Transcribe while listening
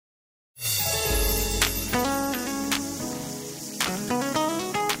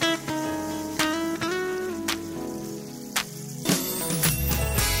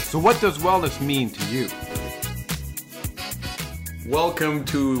So what does wellness mean to you? Welcome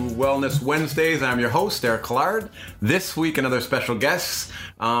to Wellness Wednesdays. I'm your host, Eric Collard. This week, another special guest.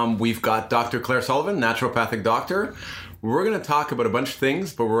 We've got Dr. Claire Sullivan, naturopathic doctor. We're going to talk about a bunch of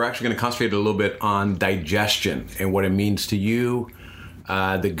things, but we're actually going to concentrate a little bit on digestion and what it means to you,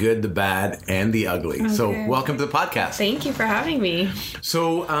 the good, the bad, and the ugly. Okay. So welcome to the podcast. Thank you for having me.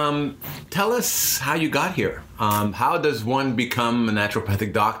 So tell us how you got here. How does one become a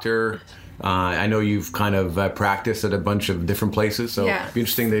naturopathic doctor? I know you've kind of practiced at a bunch of different places, so it'd be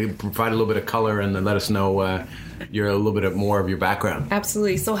interesting to provide a little bit of color and then let us know a little bit more of your background.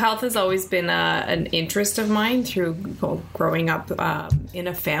 Absolutely. So health has always been an interest of mine through growing up in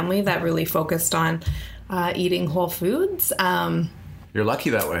a family that really focused on eating whole foods. You're lucky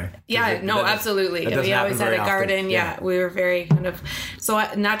that way. Yeah, absolutely. We always had a garden. Yeah, we were very so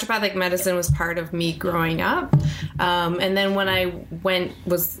naturopathic medicine was part of me growing up. And then when I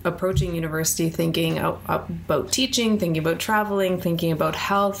was approaching university thinking about teaching, thinking about traveling, thinking about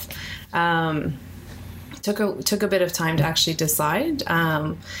health, took a bit of time to actually decide.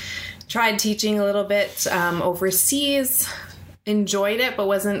 Tried teaching a little bit overseas. Enjoyed it, but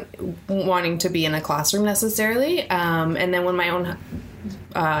wasn't wanting to be in a classroom necessarily. And then when my own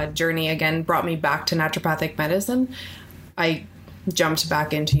journey again brought me back to naturopathic medicine, I jumped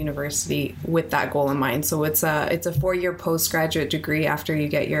back into university with that goal in mind. So it's a 4-year postgraduate degree after you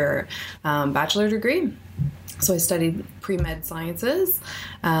get your bachelor degree. So I studied pre-med sciences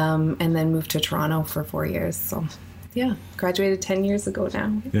and then moved to Toronto for 4 years. So yeah, graduated 10 years ago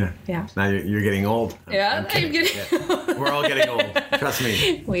now. Yeah. Now you're getting old. I'm getting old. We're all getting old. Trust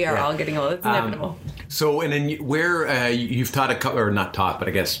me. We are all getting old. It's inevitable. So, and then where you've taught a couple, or not taught, but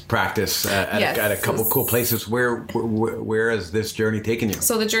I guess practice at a couple cool places. Where has this journey taken you?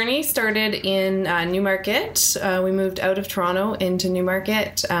 So the journey started in Newmarket. We moved out of Toronto into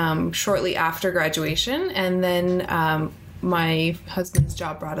Newmarket shortly after graduation, and then my husband's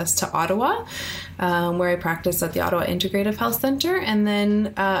job brought us to Ottawa, where I practiced at the Ottawa Integrative Health Center. And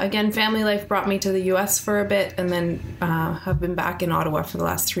then, again, family life brought me to the U.S. for a bit, and then have been back in Ottawa for the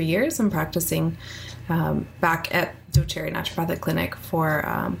last 3 years. I'm practicing back at doTERRA Naturopathic Clinic for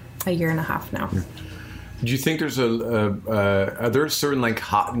a year and a half now. Do you think there's are there certain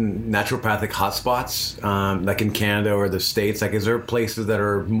hot naturopathic hotspots, like in Canada or the States? Like, is there places that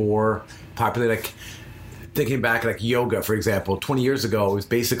are more popular, like... Thinking back, like yoga, for example, 20 years ago, it was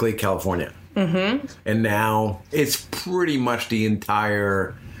basically California. Mm-hmm. And now it's pretty much the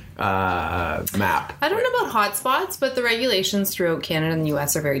entire map. I don't know about hotspots, but the regulations throughout Canada and the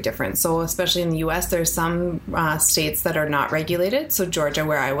U.S. are very different. So especially in the U.S., there's some states that are not regulated. So Georgia,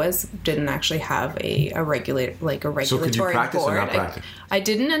 where I was, didn't actually have a regulatory board. So could you practice or not practice? I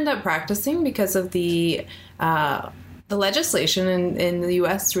didn't end up practicing because of the legislation in the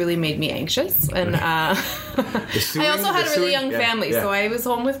U.S. really made me anxious. And I also had a really young family, so I was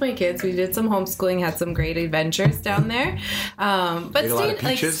home with my kids. We did some homeschooling, had some great adventures down there. But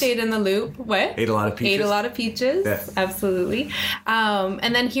stayed in the loop. What? Ate a lot of peaches? Ate a lot of peaches, absolutely.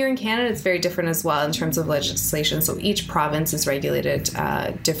 And then here in Canada, it's very different as well in terms of legislation. So each province is regulated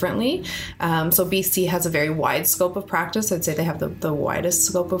differently. So BC has a very wide scope of practice. I'd say they have the widest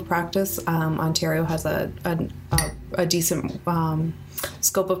scope of practice. Ontario has a decent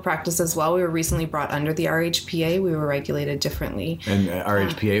scope of practice as well. We were recently brought under the RHPA. We were regulated differently. And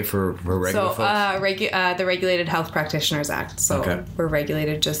RHPA for regular folks? The Regulated Health Practitioners Act. So we're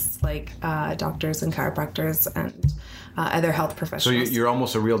regulated just like doctors and chiropractors and other health professionals. So you're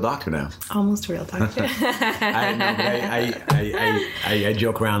almost a real doctor now. Almost a real doctor. I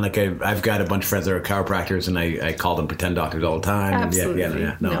joke around like I've got a bunch of friends that are chiropractors, and I call them pretend doctors all the time.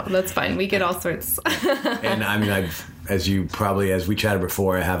 Absolutely. No, that's fine. We get all sorts. And I mean, as we chatted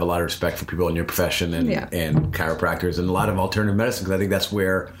before, I have a lot of respect for people in your profession and chiropractors and a lot of alternative medicine, because I think that's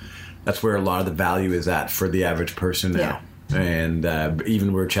where a lot of the value is at for the average person now. Yeah. And even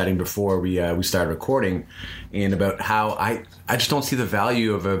we were chatting before we started recording, and about how I just don't see the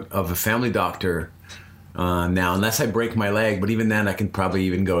value of a family doctor now, unless I break my leg. But even then, I can probably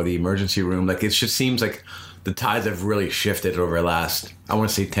even go to the emergency room. Like, it just seems like the tides have really shifted over the last, I want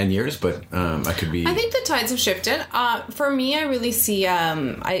to say 10 years, but I could be... I think the tides have shifted. For me, I really see,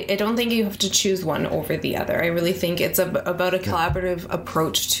 I don't think you have to choose one over the other. I really think it's about a collaborative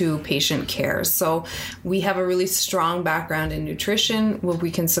approach to patient care. So we have a really strong background in nutrition where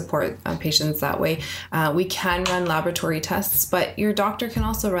we can support patients that way. We can run laboratory tests, but your doctor can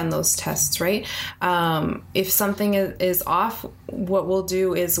also run those tests, right? If something is off, what we'll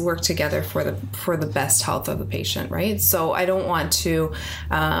do is work together for the best health of the patient, right? So I don't want to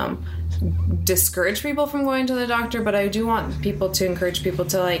discourage people from going to the doctor, but I do want people to encourage people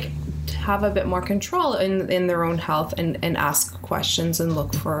to like have a bit more control in their own health and ask questions and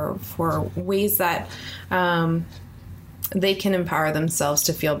look for ways that they can empower themselves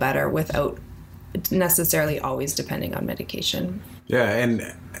to feel better without necessarily always depending on medication. Yeah,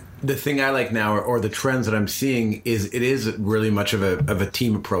 and the thing I like now, or the trends that I'm seeing, is it is really much of a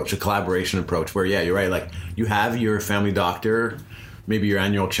team approach, a collaboration approach, where, yeah, you're right, like you have your family doctor, maybe your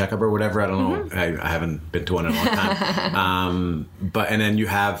annual checkup or whatever, I don't know, I haven't been to one in a long time, and then you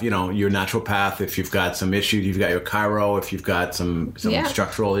have, your naturopath if you've got some issues, you've got your chiro if you've got some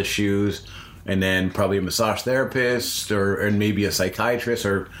structural issues, and then probably a massage therapist and maybe a psychiatrist,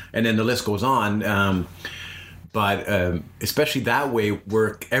 and then the list goes on. But especially that way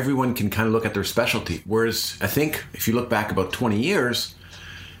where everyone can kind of look at their specialty. Whereas I think if you look back about 20 years,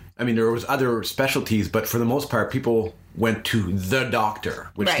 I mean, there was other specialties, but for the most part, people went to the doctor,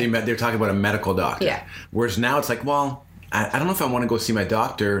 which they're talking about a medical doctor. Yeah. Whereas now it's like, well, I don't know if I want to go see my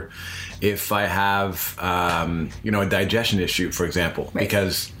doctor if I have, a digestion issue, for example,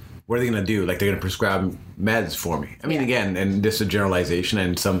 because what are they going to do? Like, they're going to prescribe meds for me. I mean, again, and this is a generalization,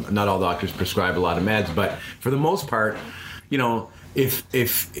 and not all doctors prescribe a lot of meds, but for the most part,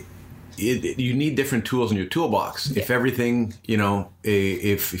 if you need different tools in your toolbox. Yeah. If everything,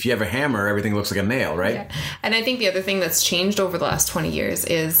 if you have a hammer, everything looks like a nail, right? Yeah. And I think the other thing that's changed over the last 20 years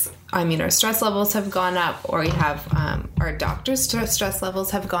is, our stress levels have gone up, or we have our doctors' stress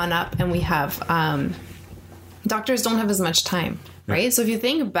levels have gone up, and we have doctors don't have as much time. Right. So if you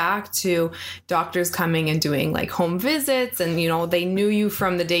think back to doctors coming and doing like home visits and, they knew you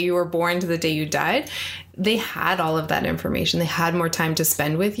from the day you were born to the day you died, they had all of that information. They had more time to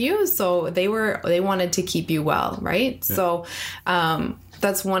spend with you. So they wanted to keep you well. Right. Yeah. So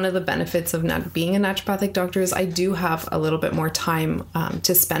that's one of the benefits of not being a naturopathic doctor is I do have a little bit more time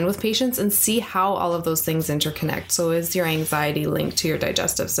to spend with patients and see how all of those things interconnect. So is your anxiety linked to your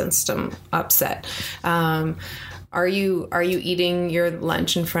digestive system upset? Are you eating your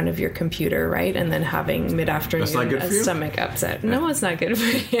lunch in front of your computer, right? And then having mid-afternoon a stomach upset. No, it's not good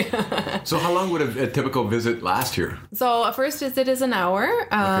for you. So how long would a typical visit last here? So a first visit is an hour.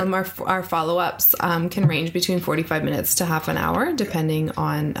 Our follow-ups can range between 45 minutes to half an hour, depending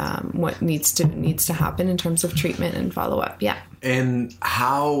on what needs to happen in terms of treatment and follow-up. Yeah. And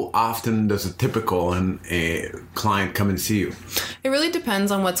how often does a typical client come and see you? It really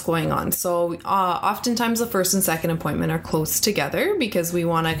depends on what's going on. So oftentimes the first and second appointment are close together because we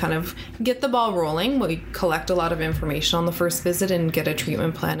want to kind of get the ball rolling. We collect a lot of information on the first visit and get a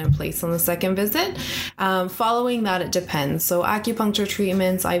treatment plan in place on the second visit. Following that, it depends. So acupuncture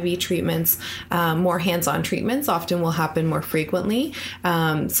treatments, IV treatments, more hands-on treatments often will happen more frequently.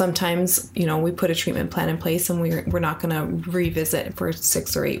 Sometimes, we put a treatment plan in place and we're not going to revisit for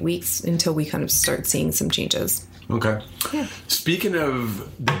 6 or 8 weeks until we kind of start seeing some changes. Okay. Yeah. Speaking of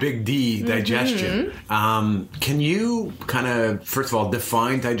the big D, digestion, can you kind of, first of all,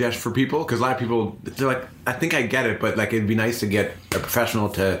 define digestion for people? Because a lot of people, they're like, I think I get it, but like it'd be nice to get a professional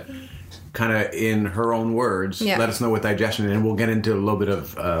to kind of, in her own words, let us know what digestion is, and we'll get into a little bit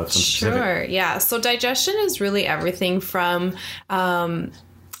of some specific. Sure, yeah. So digestion is really everything from,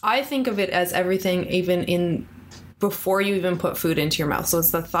 I think of it as everything even in before you even put food into your mouth. So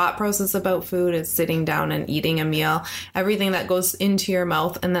it's the thought process about food, it's sitting down and eating a meal, everything that goes into your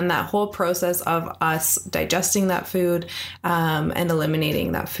mouth, and then that whole process of us digesting that food and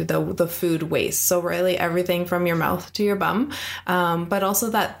eliminating that food, the food waste. So really everything from your mouth to your bum, but also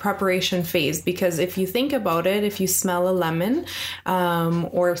that preparation phase, because if you think about it, if you smell a lemon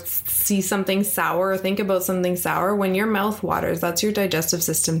or see something sour or think about something sour, when your mouth waters, that's your digestive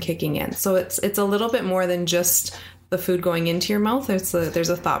system kicking in. So it's a little bit more than just the food going into your mouth. There's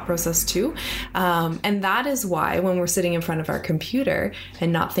a thought process too. And that is why when we're sitting in front of our computer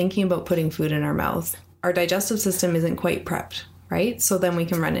and not thinking about putting food in our mouth, our digestive system isn't quite prepped, right? So then we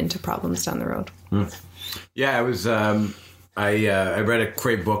can run into problems down the road. Yeah, I was, I read a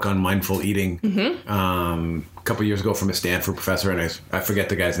great book on mindful eating a couple years ago from a Stanford professor, and I forget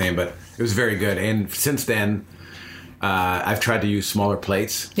the guy's name, but it was very good. And since then, I've tried to use smaller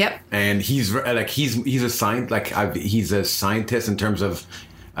plates. Yep. And he's a scientist in terms of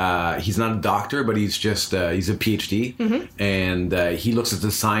he's not a doctor, but he's just he's a PhD, and he looks at the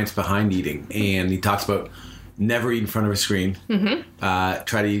science behind eating, and he talks about never eat in front of a screen. Try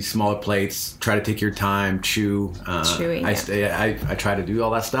to use smaller plates. Try to take your time. Chew. Chewing. I try to do all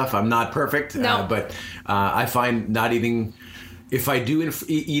that stuff. I'm not perfect, but I find not eating if I do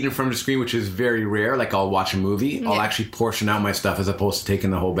eat in front of the screen, which is very rare, like I'll watch a movie, I'll actually portion out my stuff as opposed to taking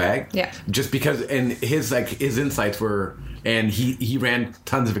the whole bag. Yeah. Just because, and his insights were, and he ran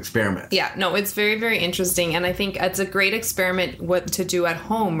tons of experiments. Yeah, no, it's very, very interesting. And I think it's a great experiment what to do at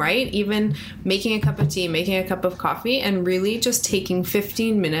home, right? Even making a cup of tea, making a cup of coffee, and really just taking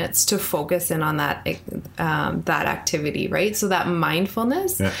 15 minutes to focus in on that activity, right? So that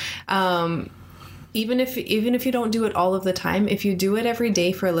mindfulness, even if you don't do it all of the time, if you do it every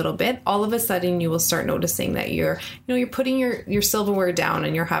day for a little bit, all of a sudden you will start noticing that you're putting your silverware down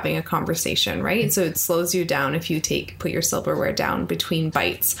and you're having a conversation, right? So it slows you down if you put your silverware down between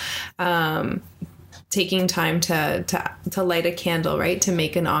bites. Taking time to light a candle, right? To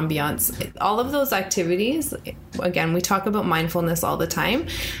make an ambiance. All of those activities, again, we talk about mindfulness all the time.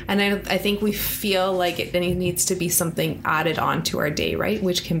 And I think we feel like it needs to be something added on to our day, right?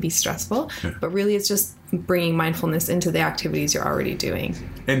 Which can be stressful. Yeah. But really it's just bringing mindfulness into the activities you're already doing.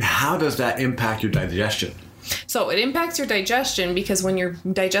 And how does that impact your digestion? So it impacts your digestion because when your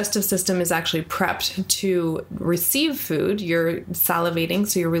digestive system is actually prepped to receive food, you're salivating,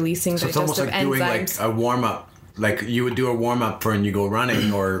 so you're releasing digestive enzymes. So it's almost like doing like a warm-up. Like you would do a warm-up for when you go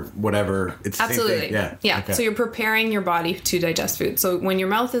running or whatever. It's the absolutely same thing. Yeah. Okay. So you're preparing your body to digest food. So when your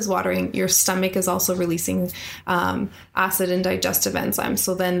mouth is watering, your stomach is also releasing acid and digestive enzymes.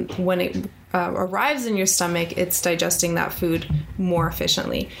 So then when it arrives in your stomach, it's digesting that food more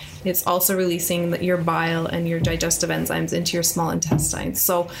efficiently. It's also releasing your bile and your digestive enzymes into your small intestines.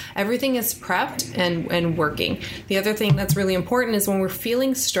 So everything is prepped and working. The other thing that's really important is when we're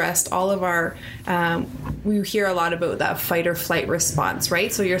feeling stressed, all of our, we hear a lot about that fight or flight response,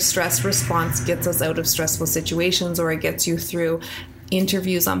 right? So your stress response gets us out of stressful situations, or it gets you through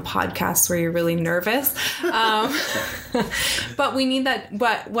interviews on podcasts where you're really nervous. But we need that.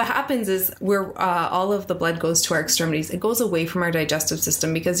 But what happens is all of the blood goes to our extremities. It goes away from our digestive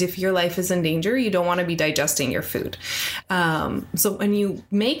system because if your life is in danger, you don't want to be digesting your food. So when you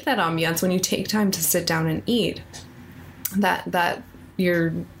make that ambiance, when you take time to sit down and eat, the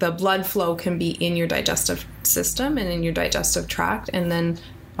blood flow can be in your digestive system and in your digestive tract. And then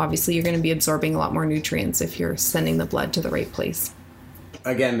obviously you're going to be absorbing a lot more nutrients if you're sending the blood to the right place.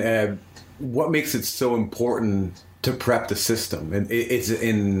 Again, what makes it so important to prep the system? And is it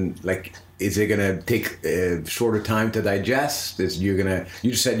going to take a shorter time to digest? You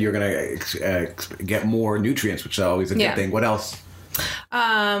just said you're going to get more nutrients, which is always a good thing. What else?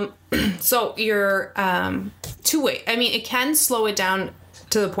 So you're two-way. I mean, it can slow it down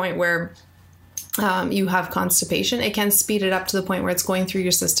to the point where you have constipation. It can speed it up to the point where it's going through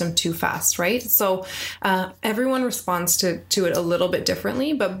your system too fast, right? So everyone responds to it a little bit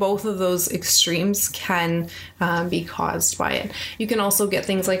differently, but both of those extremes can be caused by it. You can also get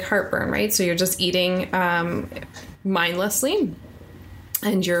things like heartburn, right? So you're just eating mindlessly,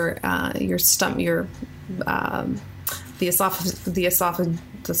 and your stomach,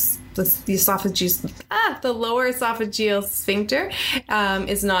 the lower esophageal sphincter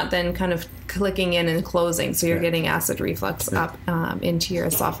is not then kind of clicking in and closing. So you're getting acid reflux up into your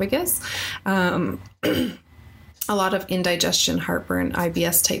esophagus. A lot of indigestion, heartburn,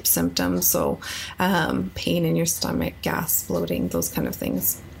 IBS type symptoms. So pain in your stomach, gas, bloating, those kind of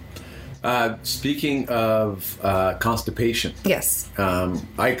things. Speaking of constipation, yes,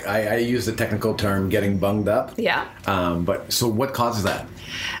 I use the technical term getting bunged up. Yeah. But so what causes that?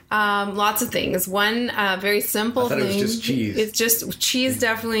 Lots of things. One very simple thing. It was just cheese. It's just cheese.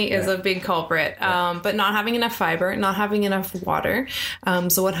 Definitely is a big culprit. But not having enough fiber, not having enough water.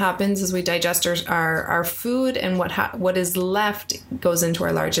 So what happens is we digest our food, and what is left goes into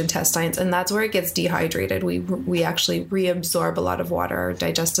our large intestines, and that's where it gets dehydrated. We actually reabsorb a lot of water. Our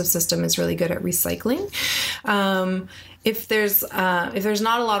digestive system is really good at recycling. If there's not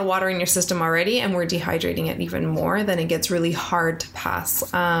a lot of water in your system already and we're dehydrating it even more, then it gets really hard to pass.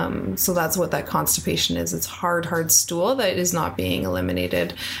 So that's what that constipation is. It's hard stool that is not being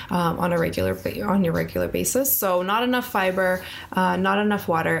eliminated on your regular basis. So not enough fiber, not enough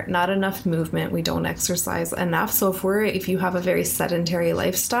water, not enough movement. We don't exercise enough. So if you have a very sedentary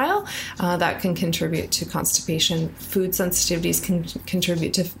lifestyle, that can contribute to constipation. Food sensitivities can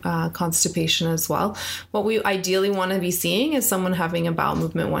contribute to constipation as well. What we ideally want to be seeing is someone having a bowel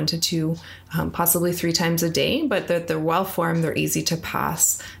movement 1 to 2, possibly 3 times a day, but they're well formed, they're easy to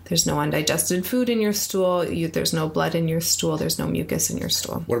pass. There's no undigested food in your stool. There's no blood in your stool. There's no mucus in your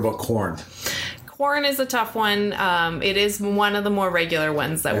stool. What about corn? Corn is a tough one. It is one of the more regular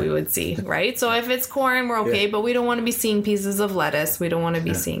ones that we would see, right? So if it's corn, we're okay, but we don't want to be seeing pieces of lettuce. We don't want to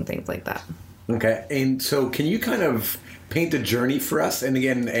be seeing things like that. Okay. And so can you kind of paint the journey for us? And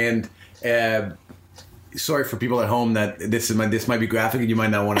again, sorry for people at home that this might be graphic and you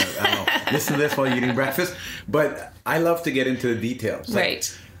might not want to, I don't know, listen to this while you're eating breakfast. But I love to get into the details.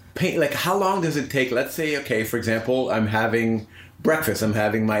 Right. Like how long does it take? Let's say, okay, for example, I'm having breakfast. I'm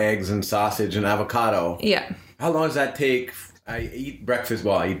having my eggs and sausage and avocado. Yeah. How long does that take? I eat breakfast.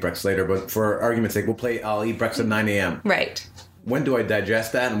 Well, I eat breakfast later, but for argument's sake, I'll eat breakfast at 9 a.m. Right. When do I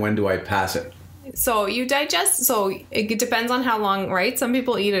digest that and when do I pass it? So you digest, so it depends on how long, right? Some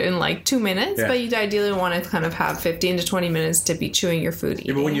people eat it in like 2 minutes, but you ideally want to kind of have 15 to 20 minutes to be chewing your food.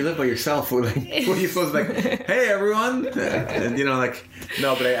 Yeah, but when you live by yourself, like, what are you supposed to like, hey, everyone? And, you know, like,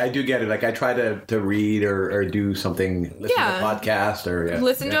 no, but I do get it. Like, I try to read or do something, listen to a podcast or...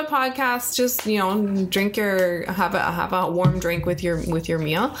 Listen to a podcast, just, you know, have a warm drink with your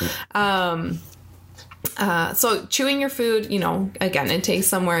meal. So chewing your food, you know, again, it takes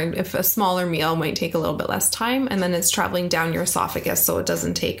somewhere, if a smaller meal might take a little bit less time, and then it's traveling down your esophagus. So it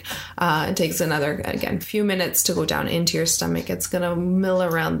doesn't take, it takes another, again, few minutes to go down into your stomach. It's going to mill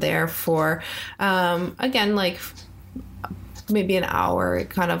around there for, again, like maybe an hour. It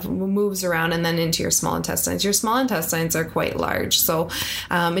kind of moves around and then into your small intestines. Your small intestines are quite large, so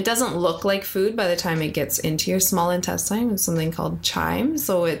it doesn't look like food by the time it gets into your small intestine. It's something called chyme,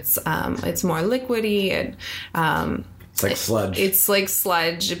 so it's more liquidy. It's like sludge. It's like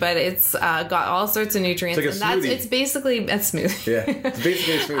sludge, but it's got all sorts of nutrients. It's like a smoothie. It's basically a smoothie. Yeah, it's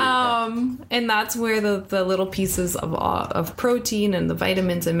basically a smoothie. And that's where the little pieces of protein and the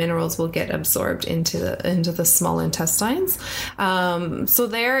vitamins and minerals will get absorbed into the small intestines. So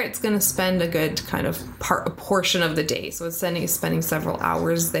there, it's going to spend a good kind of a portion of the day. So it's spending several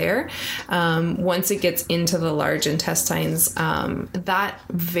hours there. Once it gets into the large intestines, that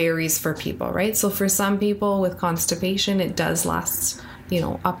varies for people, right? So for some people with constipation, it does last, you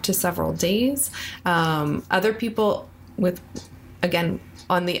know, up to several days. Other people with, again,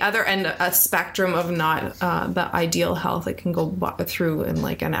 on the other end, a spectrum of not the ideal health, it can go through in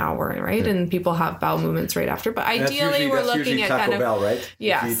like an hour, right? And people have bowel movements right after. But ideally, we're looking at Taco kind of Bell, right?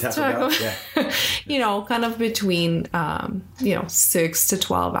 Yeah, you know, kind of between 6 to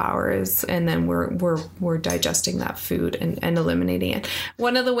 12 hours, and then we're digesting that food and eliminating it.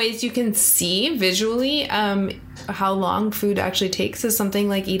 One of the ways you can see visually how long food actually takes is something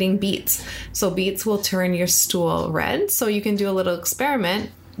like eating beets. So beets will turn your stool red. So you can do a little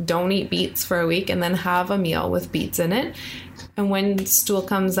experiment. Don't eat beets for a week and then have a meal with beets in it. And when stool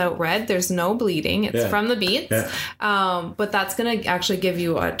comes out red, there's no bleeding. It's from the beets. Yeah. But that's going to actually give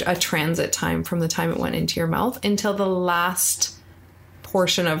you a transit time from the time it went into your mouth until the last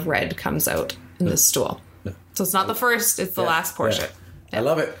portion of red comes out in the stool. So it's not the first, it's the last portion. Yeah. I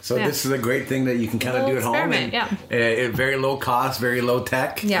love it. So this is a great thing that you can kind of do at home. And, very low cost, very low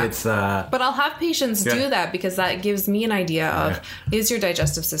tech. Yeah. It's, but I'll have patients do that because that gives me an idea of, is your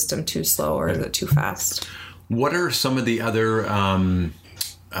digestive system too slow or is it too fast? What are some of the other,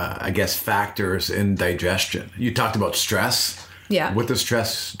 I guess, factors in digestion? You talked about stress. Yeah. What does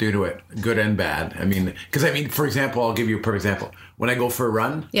stress do to it? Good and bad. Because for example, I'll give you a perfect example. When I go for a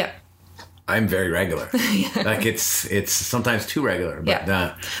run. Yeah. I'm very regular. Like it's sometimes too regular.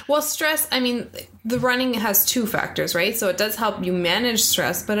 But, well, stress, the running has two factors, right? So it does help you manage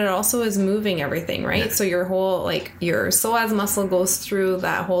stress, but it also is moving everything, right? Yeah. So your whole, your psoas muscle goes through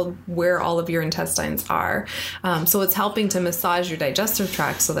that whole, where all of your intestines are. So it's helping to massage your digestive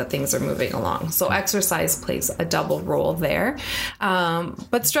tract so that things are moving along. So exercise plays a double role there.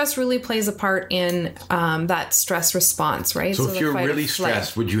 But stress really plays a part in that stress response, right? So if you're really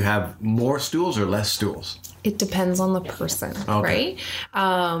stressed, would you have more stools or less stools? It depends on the person, right?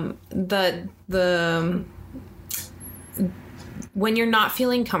 When you're not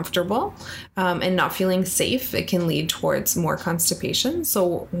feeling comfortable and not feeling safe, it can lead towards more constipation.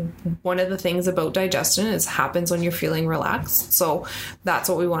 So one of the things about digestion is happens when you're feeling relaxed. So that's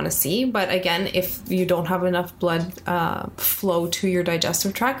what we want to see. But again, if you don't have enough blood flow to your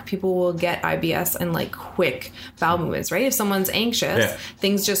digestive tract, people will get IBS and quick bowel movements, right? If someone's anxious,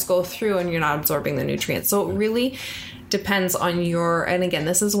 things just go through and you're not absorbing the nutrients. So it really depends on and again,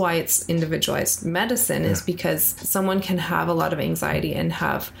 this is why it's individualized medicine, is because someone can have a lot of anxiety and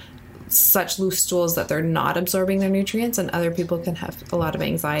have such loose stools that they're not absorbing their nutrients, and other people can have a lot of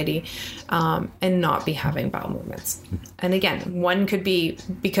anxiety and not be having bowel movements. And again, one could be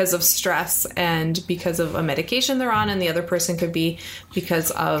because of stress and because of a medication they're on, and the other person could be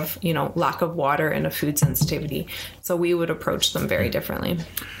because of lack of water and a food sensitivity. So we would approach them very differently.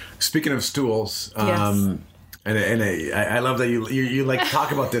 Speaking of stools, And I love that you like to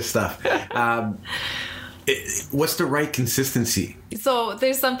talk about this stuff. what's the right consistency? So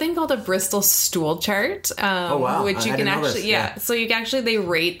there's something called a Bristol stool chart, which you can actually, So you can actually, they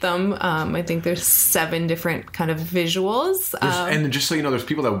rate them. I think there's 7 different kind of visuals. And just so you know, there's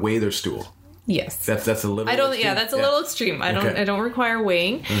people that weigh their stool. Yes, that's a little. That's a little extreme. I don't require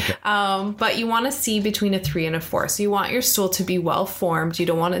weighing, but you want to see between a 3 and a 4. So you want your stool to be well formed. You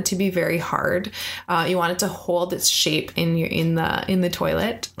don't want it to be very hard. You want it to hold its shape in the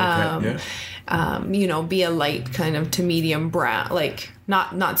toilet. Be a light kind of to medium brown, like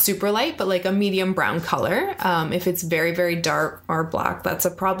not super light, but like a medium brown color. If it's very, very dark or black, that's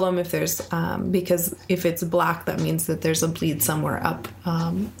a problem. If there's because if it's black, that means that there's a bleed somewhere up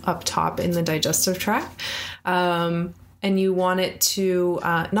top in the digestive tract. And you want it to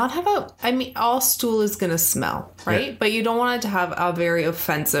not have all stool is going to smell, right? Yeah. But you don't want it to have a very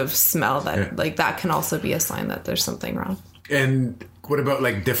offensive smell that can also be a sign that there's something wrong. And what about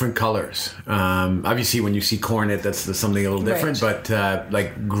like different colors? Obviously, when you see cornet, that's something a little different. Right. But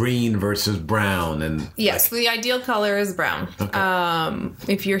like green versus brown, and yes, the ideal color is brown.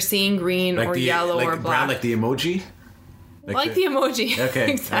 Okay. If you're seeing green or yellow or black, brown, like the emoji. Like the emoji. Okay.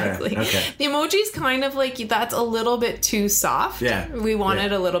 Exactly. Right. Okay. The emoji's kind of like, that's a little bit too soft. Yeah. We want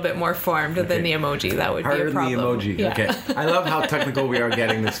it a little bit more formed than the emoji. That would Harder be a problem. Than the emoji. Yeah. Okay. I love how technical we are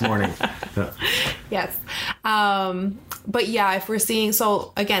getting this morning. So. Yes. But yeah, if we're seeing,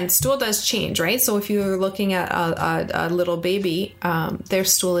 so again, stool does change, right? So if you're looking at a little baby, their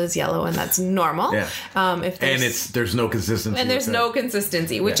stool is yellow, and that's normal. Yeah. There's no consistency. And there's no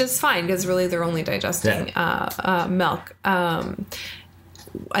consistency, which is fine, because really they're only digesting milk.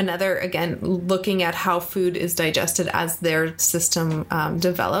 Another, again, looking at how food is digested as their system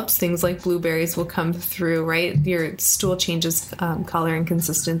develops. Things like blueberries will come through, right? Your stool changes color and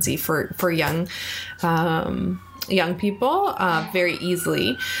consistency for young people very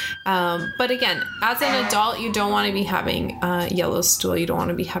easily. But again, as an adult, you don't want to be having yellow stool. You don't want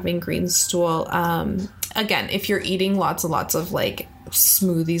to be having green stool. Again, if you're eating lots and lots of like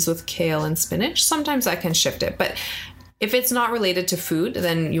smoothies with kale and spinach, sometimes that can shift it. But if it's not related to food,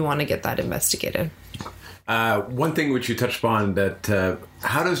 then you want to get that investigated. One thing which you touched upon, that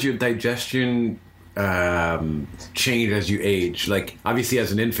how does your digestion change as you age? Like, obviously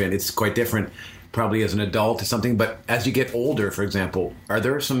as an infant, it's quite different probably as an adult or something, but as you get older, for example, are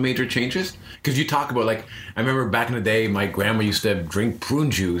there some major changes? Because you talk about, like, I remember back in the day, my grandma used to drink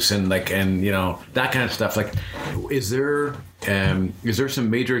prune juice and that kind of stuff. Like, is there some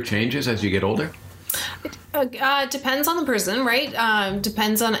major changes as you get older? Depends on the person, right?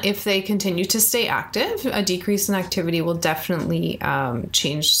 Depends on if they continue to stay active. A decrease in activity will definitely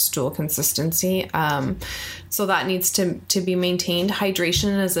change stool consistency. So that needs to be maintained.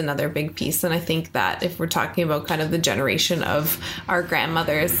 Hydration is another big piece. And I think that if we're talking about kind of the generation of our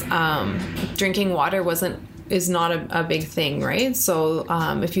grandmothers, drinking water is not a big thing, right? So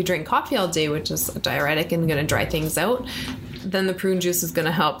if you drink coffee all day, which is a diuretic and going to dry things out, then the prune juice is going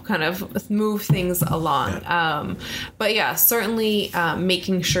to help kind of move things along. Yeah. But yeah, certainly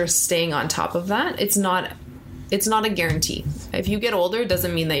making sure staying on top of that. It's not a guarantee. If you get older, it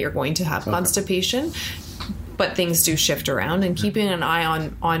doesn't mean that you're going to have constipation, but things do shift around, and keeping an eye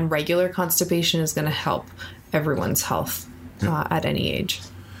on regular constipation is going to help everyone's health at any age.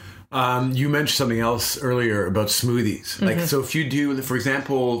 You mentioned something else earlier about smoothies. Like, so if you do, for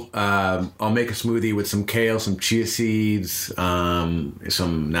example, I'll make a smoothie with some kale, some chia seeds,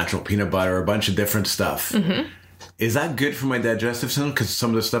 some natural peanut butter, a bunch of different stuff. Mm-hmm. Is that good for my digestive system? Because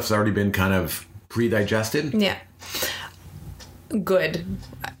some of the stuff's already been kind of pre-digested? Yeah. Good.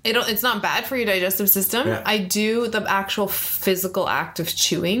 It's not bad for your digestive system. Yeah. The actual physical act of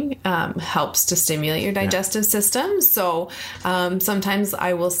chewing helps to stimulate your digestive system. So sometimes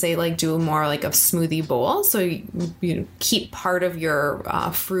I will say, like, do more like a smoothie bowl. So you keep part of your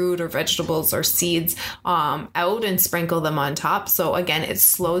fruit or vegetables or seeds out and sprinkle them on top. So again, it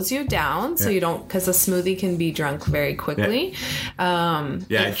slows you down. So you don't, because a smoothie can be drunk very quickly.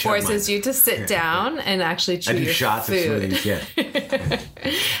 It forces you to sit down and actually chew your shots food. Of smoothies,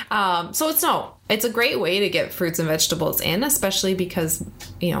 So it's a great way to get fruits and vegetables in, especially because,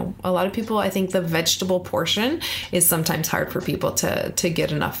 a lot of people, I think the vegetable portion is sometimes hard for people to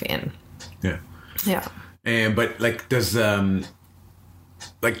get enough in. Yeah. Yeah. But like, does,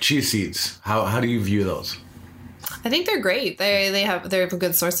 like chia seeds, how do you view those? I think they're great. They're a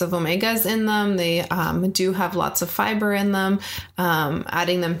good source of omegas in them. They do have lots of fiber in them.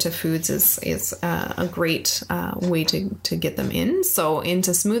 Adding them to foods is a great way to get them in. So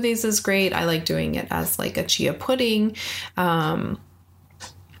into smoothies is great. I like doing it as like a chia pudding.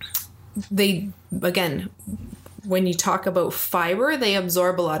 when you talk about fiber, they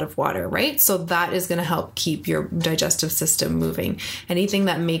absorb a lot of water, right? So that is going to help keep your digestive system moving. Anything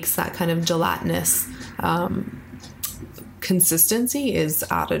that makes that kind of gelatinous consistency is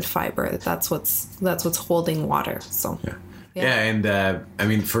added fiber. That's what's holding water. So and I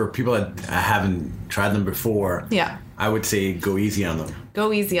mean, for people that haven't tried them before, I would say go easy on them.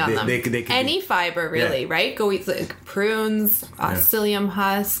 Go easy on them. They any fiber, really, right? Go eat like prunes, psyllium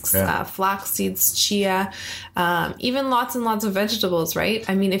husks, flax seeds, chia, even lots and lots of vegetables, right?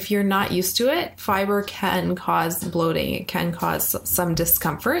 I mean, if you're not used to it, fiber can cause bloating. It can cause some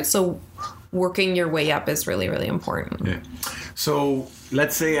discomfort. So working your way up is really, really important. Yeah. So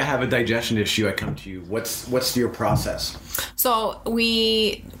let's say I have a digestion issue. I come to you. What's your process? So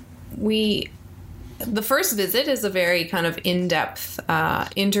the first visit is a very kind of in-depth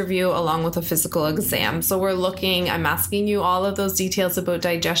interview along with a physical exam. So I'm asking you all of those details about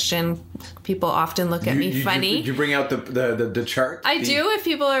digestion. People often look at me funny. You bring out the chart? I do if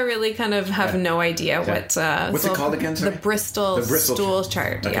people are really kind of have no idea what... What's it called again, sorry? The Bristol stool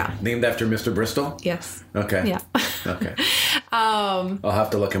chart, okay. Named after Mr. Bristol? Yes. Okay. Yeah. Okay. I'll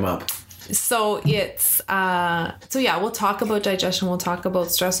have to look him up. So we'll talk about digestion. We'll talk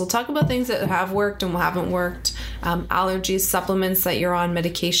about stress. We'll talk about things that have worked and haven't worked, allergies, supplements that you're on,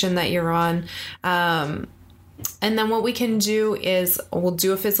 medication that you're on. And then what we can do is we'll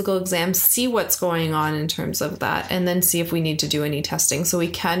do a physical exam, see what's going on in terms of that, and then see if we need to do any testing. So we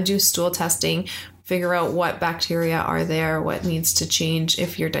can do stool testing, figure out what bacteria are there, what needs to change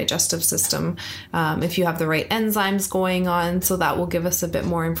if your digestive system, if you have the right enzymes going on. So that will give us a bit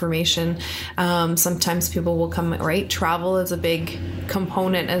more information. Sometimes people will come, right? Travel is a big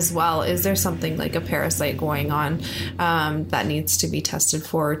component as well. Is there something like a parasite going on that needs to be tested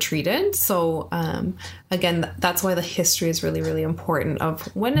for or treated? So again, that's why the history is really, really important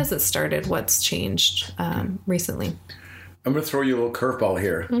of when has it started, what's changed recently. I'm going to throw you a little curveball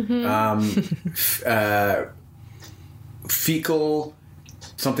here. Fecal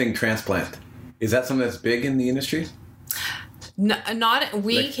something transplant. Is that something that's big in the industry?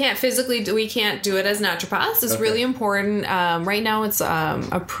 We can't do it as naturopaths. It's really important. Right now it's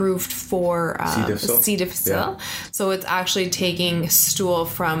approved for C. difficile. So it's actually taking stool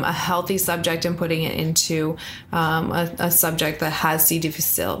from a healthy subject and putting it into a subject that has C.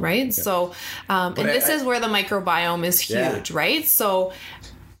 difficile, right? Yeah. So this is where the microbiome is huge, right? So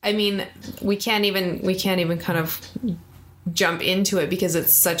I mean, we can't even kind of jump into it because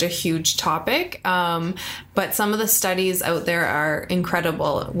it's such a huge topic. But some of the studies out there are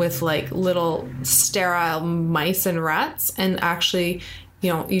incredible with like little sterile mice and rats, and actually,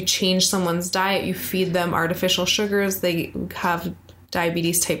 you change someone's diet, you feed them artificial sugars, they have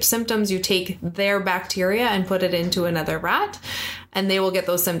diabetes type symptoms, you take their bacteria and put it into another rat and they will get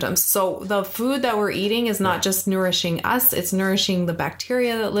those symptoms. So the food that we're eating is not just nourishing us, it's nourishing the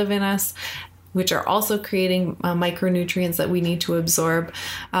bacteria that live in us, which are also creating micronutrients that we need to absorb.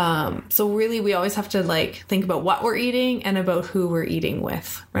 So really, we always have to think about what we're eating and about who we're eating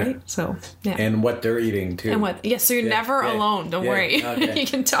with, right? Yeah. So, yeah. And what they're eating too. And so you're never alone. Don't worry. Okay. You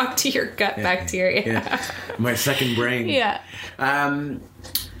can talk to your gut bacteria. Yeah. My second brain. Yeah.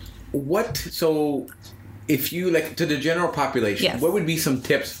 So if you to the general population, what would be some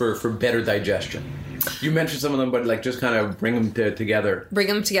tips for better digestion? You mentioned some of them, but just kind of bring them together. Bring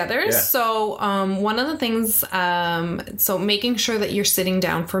them together. Yeah. So one of the things, so making sure that you're sitting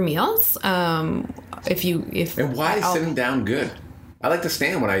down for meals. And why is sitting down good? I like to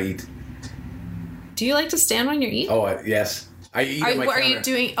stand when I eat. Do you like to stand when you eat? Oh, yes. I eat on my counter. Are you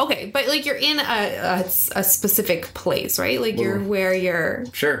doing okay? But you're in a specific place, right? You're where you're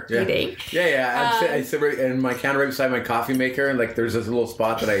eating. Yeah. I sit right in my counter right beside my coffee maker, and there's this little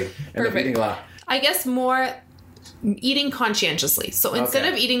spot that I end up eating a lot. I guess more eating conscientiously. So instead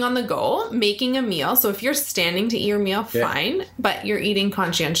of eating on the go, making a meal. So if you're standing to eat your meal, fine, but you're eating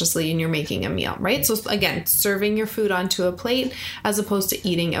conscientiously and you're making a meal, right? So again, serving your food onto a plate as opposed to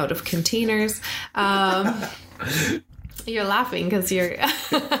eating out of containers. You're laughing because you're...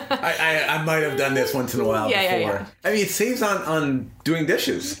 I might have done this once in a while before. Yeah. I mean, it saves on doing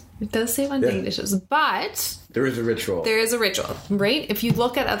dishes. It does save on doing dishes, but... There is a ritual. There is a ritual, right? If you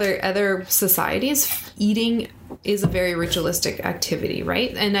look at other societies, eating is a very ritualistic activity,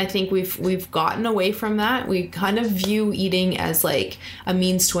 right? And I think we've gotten away from that. We kind of view eating as a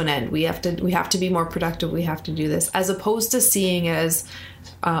means to an end. We have to be more productive. We have to do this, as opposed to seeing it as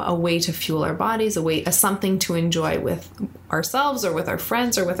a way to fuel our bodies, as something to enjoy with ourselves or with our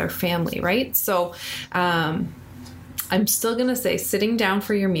friends or with our family, right? So I'm still gonna say sitting down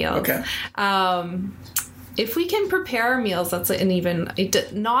for your meals. Okay. if we can prepare our meals, that's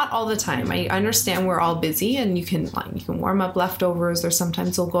not all the time. I understand we're all busy, and you can warm up leftovers, or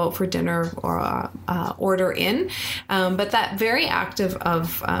sometimes we'll go out for dinner or order in. But that very active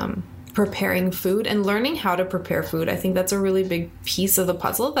of preparing food and learning how to prepare food, I think that's a really big piece of the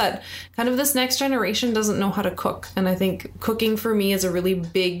puzzle that kind of this next generation doesn't know how to cook. And I think cooking for me is a really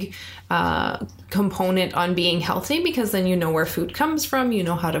big component on being healthy, because then you know where food comes from, you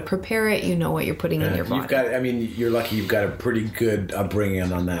know how to prepare it, you know what you're putting in your body. You're lucky you've got a pretty good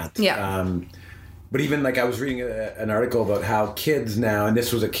upbringing on that. Yeah. But even like I was reading an article about how kids now, and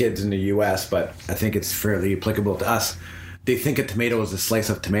this was a kids in the US, but I think it's fairly applicable to us, they think a tomato is a slice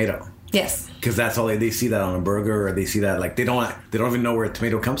of tomato. Yes. Because that's all they see that on a burger, or they see that, like, they don't even know where a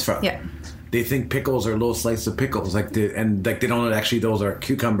tomato comes from. Yeah. They think pickles are little slices of pickles, they don't actually, those are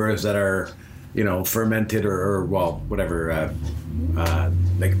cucumbers that are, fermented or whatever,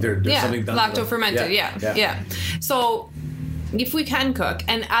 like there's something done. Lacto fermented. Yeah. So if we can cook,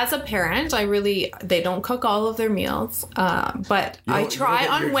 and as a parent, they don't cook all of their meals, but I try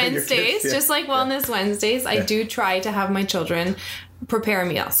on Wednesdays, just like Wellness Wednesdays, I do try to have my children prepare a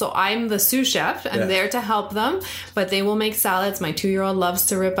meal. So I'm the sous chef. I'm there to help them, but they will make salads. My 2-year-old loves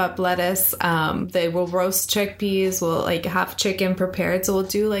to rip up lettuce. They will roast chickpeas. We'll have chicken prepared. So we'll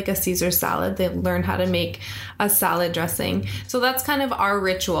do like a Caesar salad. They learn how to make a salad dressing. So that's kind of our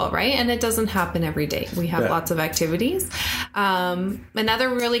ritual, right? And it doesn't happen every day. We have lots of activities. Another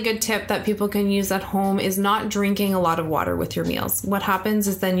really good tip that people can use at home is not drinking a lot of water with your meals. What happens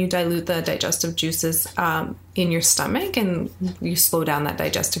is then you dilute the digestive juices in your stomach, and you slow down that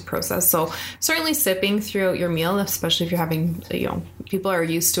digestive process. So certainly sipping throughout your meal, especially if you're having, people are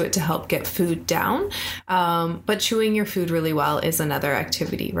used to it to help get food down. But chewing your food really well is another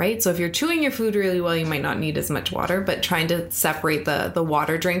activity, right? So if you're chewing your food really well, you might not need as much water, but trying to separate the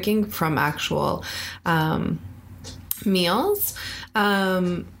water drinking from actual meals.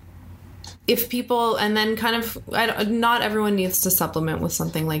 If people, and then kind of, not everyone needs to supplement with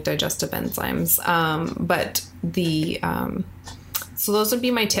something like digestive enzymes, but so those would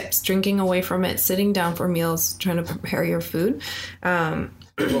be my tips: drinking away from it, sitting down for meals, trying to prepare your food. A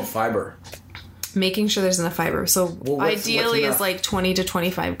little fiber. Making sure there's enough fiber. So ideally is like 20 to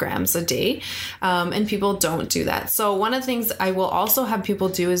 25 grams a day. And people don't do that. So one of the things I will also have people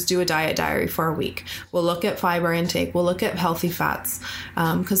do is do a diet diary for a week. We'll look at fiber intake. We'll look at healthy fats,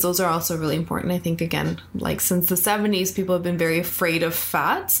 because those are also really important. I think, again, like since the 70s, people have been very afraid of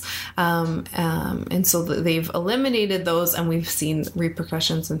fats. And so they've eliminated those, and we've seen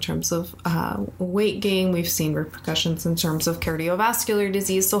repercussions in terms of weight gain. We've seen repercussions in terms of cardiovascular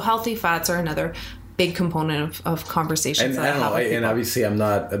disease. So healthy fats are another big component of conversations. And I don't know, and obviously I'm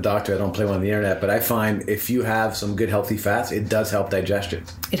not a doctor, I don't play one on the internet, but I find if you have some good healthy fats, it does help digestion.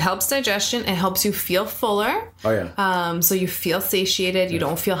 It helps digestion. It helps you feel fuller. Oh yeah. So you feel satiated. You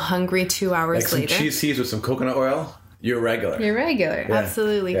don't feel hungry 2 hours later. Like some cheese seeds with some coconut oil. You're regular. Yeah.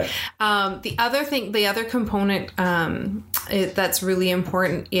 Absolutely. Yeah. The other component that's really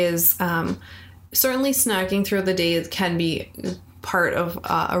important is certainly snacking throughout the day can be part of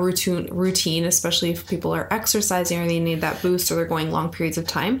a routine, especially if people are exercising or they need that boost or they're going long periods of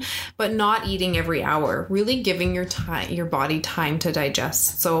time, but not eating every hour, really giving your body time to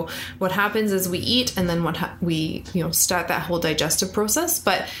digest. So what happens is we eat, and then we start that whole digestive process.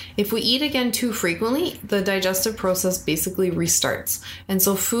 But if we eat again too frequently, the digestive process basically restarts. And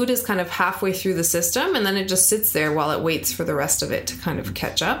so food is kind of halfway through the system, and then it just sits there while it waits for the rest of it to kind of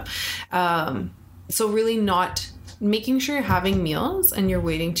catch up. So really not making sure you're having meals and you're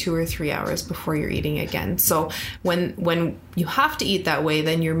waiting 2 or 3 hours before you're eating again. So when you have to eat that way,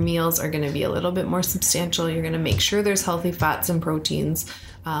 then your meals are going to be a little bit more substantial. You're going to make sure there's healthy fats and proteins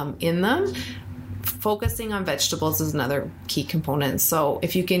in them. Focusing on vegetables is another key component. So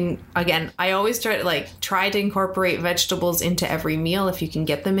if you can, again, I always try to incorporate vegetables into every meal. If you can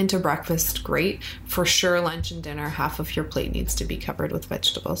get them into breakfast, great. For sure, lunch and dinner, half of your plate needs to be covered with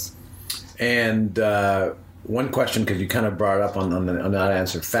vegetables. And one question, because you kind of brought it up on that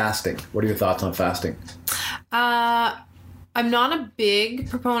answer, fasting. What are your thoughts on fasting? I'm not a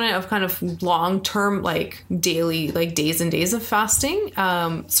big proponent of kind of long-term, daily, days and days of fasting.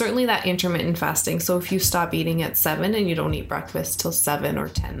 Certainly that intermittent fasting. So if you stop eating at 7 and you don't eat breakfast till 7 or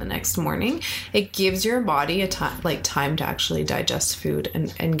 10 the next morning, it gives your body time to actually digest food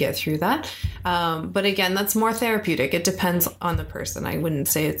and get through that. But again, that's more therapeutic. It depends on the person. I wouldn't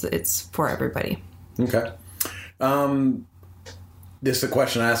say it's for everybody. Okay. This is a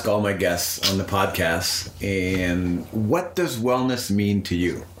question I ask all my guests on the podcast. And what does wellness mean to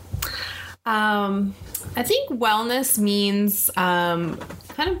you? I think wellness means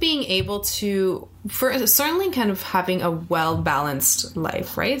kind of being able to, certainly kind of having a well-balanced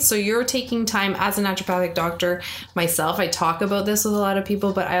life, right? So you're taking time as a naturopathic doctor. Myself, I talk about this with a lot of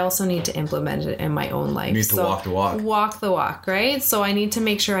people, but I also need to implement it in my own life. You need to walk the walk. Walk the walk, right? So I need to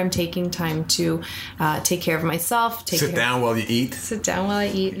make sure I'm taking time to take care of myself. Sit down while you eat. Sit down while I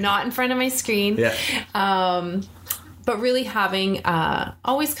eat, not in front of my screen. Yeah. But really having,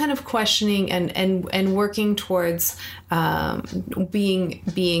 always kind of questioning and working towards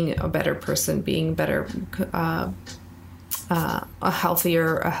being a better person, being better, a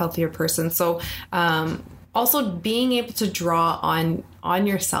healthier person. So also being able to draw on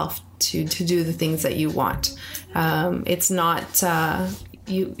yourself to do the things that you want. It's not...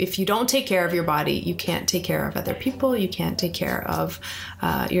 if you don't take care of your body, you can't take care of other people. You can't take care of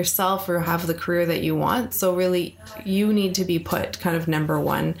yourself or have the career that you want. So really, you need to be put kind of number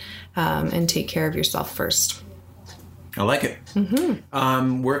one and take care of yourself first. I like it.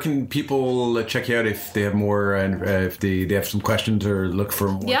 Mm-hmm. Where can people check you out if they have more and if they have some questions or look for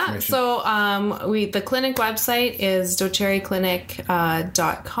more information? So the clinic website is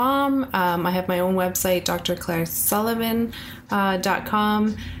doCherryClinic.com. I have my own website,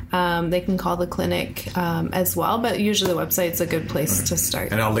 drclairesullivan.com. They can call the clinic as well, but usually the website's a good place to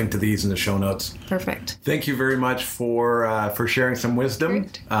start. And I'll link to these in the show notes. Perfect. Thank you very much for sharing some wisdom.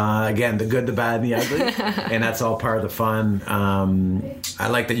 Again, the good, the bad, and the ugly. And that's all part of the fun. I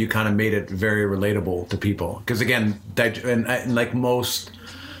like that you kind of made it very relatable to people. Because again, and like most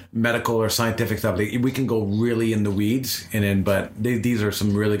medical or scientific stuff, we can go really in the weeds, but these are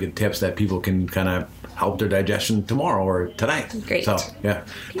some really good tips that people can kind of help their digestion tomorrow or tonight. Great. So, yeah.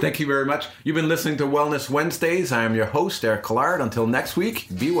 Thank you very much. You've been listening to Wellness Wednesdays. I am your host, Eric Collard. Until next week,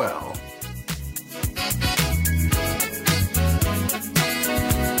 be well.